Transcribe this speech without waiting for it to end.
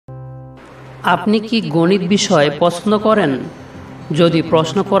আপনি কি গণিত বিষয় পছন্দ করেন? যদি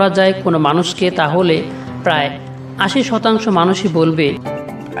প্রশ্ন করা যায় কোনো মানুষকে, তাহলে প্রায় ৮০% মানুষই বলবে, I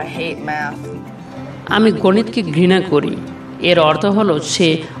hate math. আমি গণিতকে ঘৃণা করি। এর অর্থ হলো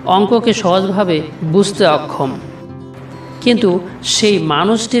সে অঙ্ককে সহজভাবে বুঝতে অক্ষম। কিন্তু সেই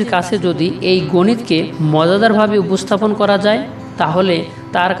মানুষটির কাছে যদি এই গণিতকে মজাদারভাবে উপস্থাপন করা যায়, তাহলে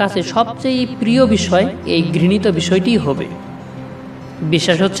তার কাছে সবচেয়ে প্রিয় বিষয় এই ঘৃণিত বিষয়টিই হবে।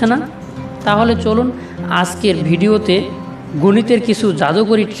 বিশ্বাস হচ্ছে না? তাহলে চলুন আজকের ভিডিওতে গণিতের কিছু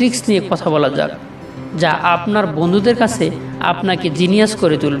জাদুকরী ট্রিক্স নিয়ে কথা বলা যাক, যা আপনার বন্ধুদের কাছে আপনাকে জিনিয়াস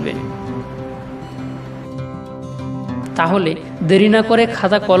করে তুলবে। তাহলে দেরি না করে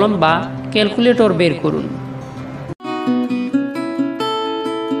খাতা কলম বা ক্যালকুলেটর বের করুন।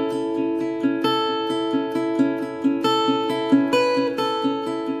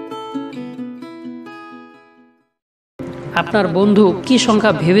 আপনার বন্ধু কি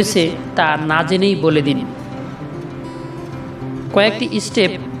সংখ্যা ভেবেছে তা না জেনেই বলে দিন। কয়েকটি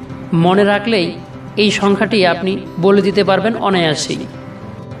স্টেপ মনে রাখলেই এই সংখ্যাটি আপনি বলে দিতে পারবেন অনায়াসেই।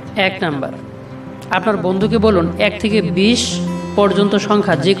 ১ নাম্বার, আপনার বন্ধুকে বলুন ১ থেকে ২০ পর্যন্ত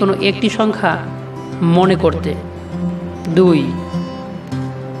সংখ্যা যে কোনো একটি সংখ্যা মনে করতে। ২,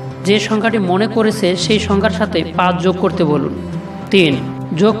 যে সংখ্যাটি মনে করেছে সেই সংখ্যার সাথে ৫ যোগ করতে বলুন। ৩,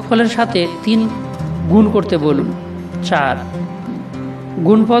 যোগফলের সাথে ৩ গুণ করতে বলুন। ৪,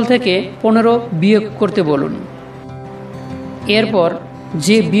 গুণফল থেকে ১৫ বিয়োগ করতে বলুন। এরপর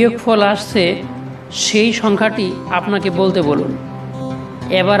যে বিয়োগফল আসছে সেই সংখ্যাটি আপনাকে বলতে বলুন।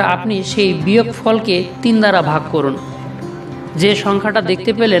 এবার আপনি সেই বিয়োগফলকে ৩ দ্বারা ভাগ করুন। যে সংখ্যাটা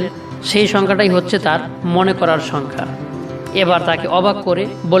দেখতে পেলেন সেই সংখ্যাটাই হচ্ছে তার মনে করার সংখ্যা। এবার তাকে অবাক করে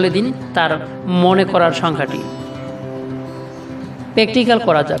বলে দিন তার মনে করার সংখ্যাটি। প্র্যাকটিক্যাল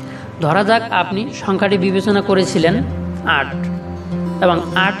করা যাক। ধরা যাক আপনি সংখ্যাটি বিবেচনা করেছিলেন ৮ এবং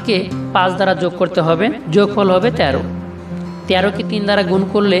 ৮কে ৫ দ্বারা যোগ করতে হবে, যোগফল হবে ১৩। ১৩কে ৩ দ্বারা গুণ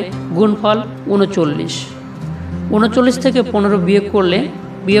করলে গুণফল ৩৯। ৩৯ থেকে ১৫ বিয়োগ করলে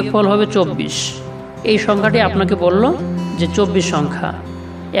বিয়োগফল হবে ২৪। এই সংখ্যাটি আপনাকে বলল যে ২৪ সংখ্যা।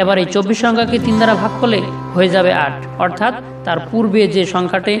 এবার এই ২৪ সংখ্যাকে ৩ দ্বারা ভাগ করলে হয়ে যাবে ৮, অর্থাৎ তার পূর্বে যে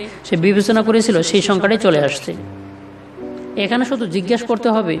সংখ্যাটি সে বিবেচনা করেছিল সেই সংখ্যাটি চলে আসছে। এখানে শুধু জিজ্ঞেস করতে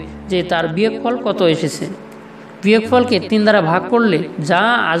হবে যে তার বিয়োগফল কত এসেছে। বিয়োগফলকে ৩ দ্বারা ভাগ করলে যা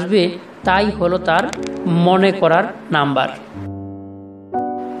আসবে তাই হলো তার মনে করার নাম্বার।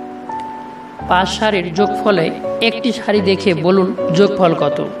 ৫ সারির যোগফলে একটি সারি দেখে বলুন যোগফল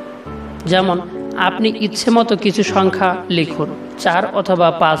কত। যেমন আপনি ইচ্ছে মতো কিছু সংখ্যা লিখুন, ৪ অথবা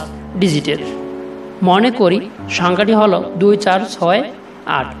 ৫ ডিজিটের। মনে করি সংখ্যাটি হলো ২, ৪, ৬,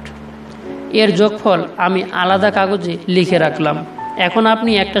 ৮। এর যোগফল আমি আলাদা কাগজে লিখে রাখলাম। এখন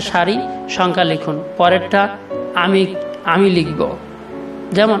আপনি একটা সারি সংখ্যা লিখুন, পরেরটা আমি লিখব।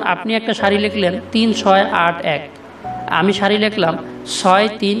 যেমন আপনি একটা সারি লিখলেন ৩, ৬, ৮, ১। আমি সারি লিখলাম ৬,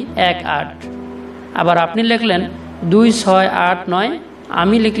 ৩, ১, ৮। আবার আপনি লিখলেন ২, ৬, ৮, ৯।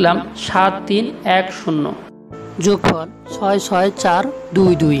 আমি লিখলাম ৭, ৩, ১, ০। যোগফল ৬, ৬, ৪,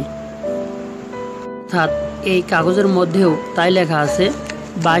 ২, ২। অর্থাৎ এই কাগজের মধ্যেও তাই লেখা আছে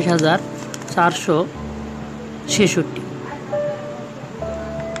 ২২,৪৬৬।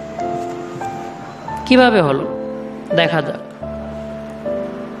 কিভাবে হলো দেখা যাক।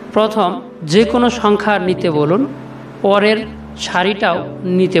 প্রথম যে কোনো সংখ্যা নিতে বলুন, পরের সারিটাও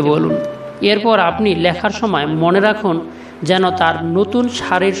নিতে বলুন। এরপর আপনি লেখার সময় মনে রাখুন যেন তার নতুন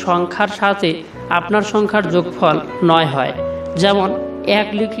সারির সংখ্যার সাথে আপনার সংখ্যার যোগফল ৯ হয়। যেমন ১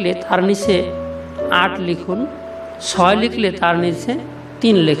 লিখলে তার নিচে ৮ লিখুন, ৬ লিখলে তার নিচে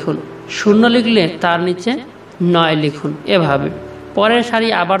 ৩ লিখুন, ০ লিখলে তার নিচে ৯ লিখুন। এভাবে পরের সারি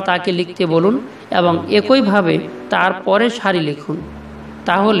আবার তাকে লিখতে বলুন এবং একইভাবে তার পরের সারি লিখুন।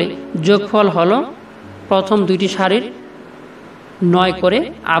 তাহলে যোগফল হলো প্রথম দুইটি সারির ৯ করে,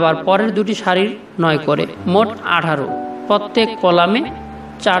 আবার পরের দুটি সারির ৯ করে, মোট ১৮। প্রত্যেক কলামে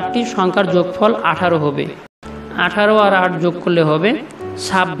 ৪টি সংখ্যার যোগফল ১৮ হবে। ১৮ আর ৮ যোগ করলে হবে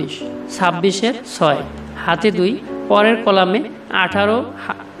 ২৬। ২৬-এর ৬ হাতে ২, পরের কলামে ১৮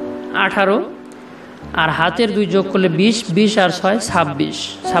 আর হাতের ২ যোগ করলে ২০, ২০ আর ৬ ২৬।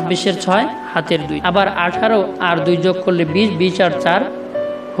 ২৬-এর ৬ হাতের ২, আবার ১৮ আর ২ যোগ করলে ২০, ২০ আর ৪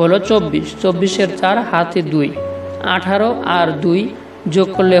 হলো ২৪। ২৪-এর ৪ হাতে ২, ১৮ আর ২ যোগ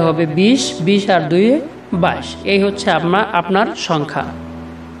করলে হবে ২০, ২০ আর ২ ২২। এই হচ্ছে আপনার সংখ্যা।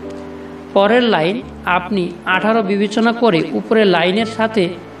 পরের লাইন আপনি ১৮ বিবেচনা করে উপরের লাইনের সাথে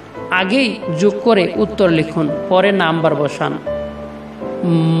আগেই যোগ করে উত্তর লিখুন, পরে নাম্বার বসান।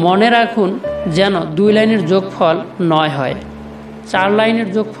 মনে রাখুন যেন ২ লাইনের যোগফল ৯ হয়। ৪ লাইনের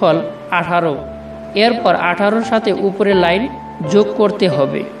যোগফল ১৮। এরপর ১৮-র সাথে উপরের লাইন যোগ করতে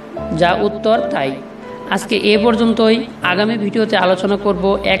হবে। যা উত্তর তাই। আজকে এ পর্যন্তই। আগামী ভিডিওতে আলোচনা করব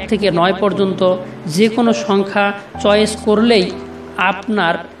 1 থেকে 9 পর্যন্ত যে কোনো সংখ্যা চয়েস করলেই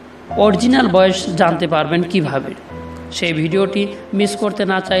আপনার অরিজিনাল বয়স জানতে পারবেন কিভাবে। সেই ভিডিওটি মিস করতে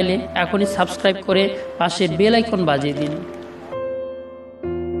না চাইলে এখনই সাবস্ক্রাইব করে পাশে বেল আইকন বাজিয়ে দিন।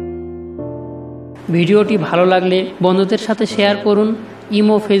 ভিডিওটি ভালো লাগলে বন্ধুদের সাথে শেয়ার করুন,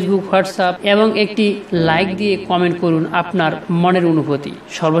 ইমো, ফেসবুক, হোয়াটসঅ্যাপ এবং একটি লাইক দিয়ে কমেন্ট করুন আপনার মনের অনুভূতি।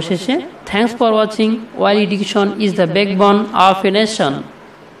 সর্বশেষে thanks for watching. While education is the backbone of a nation.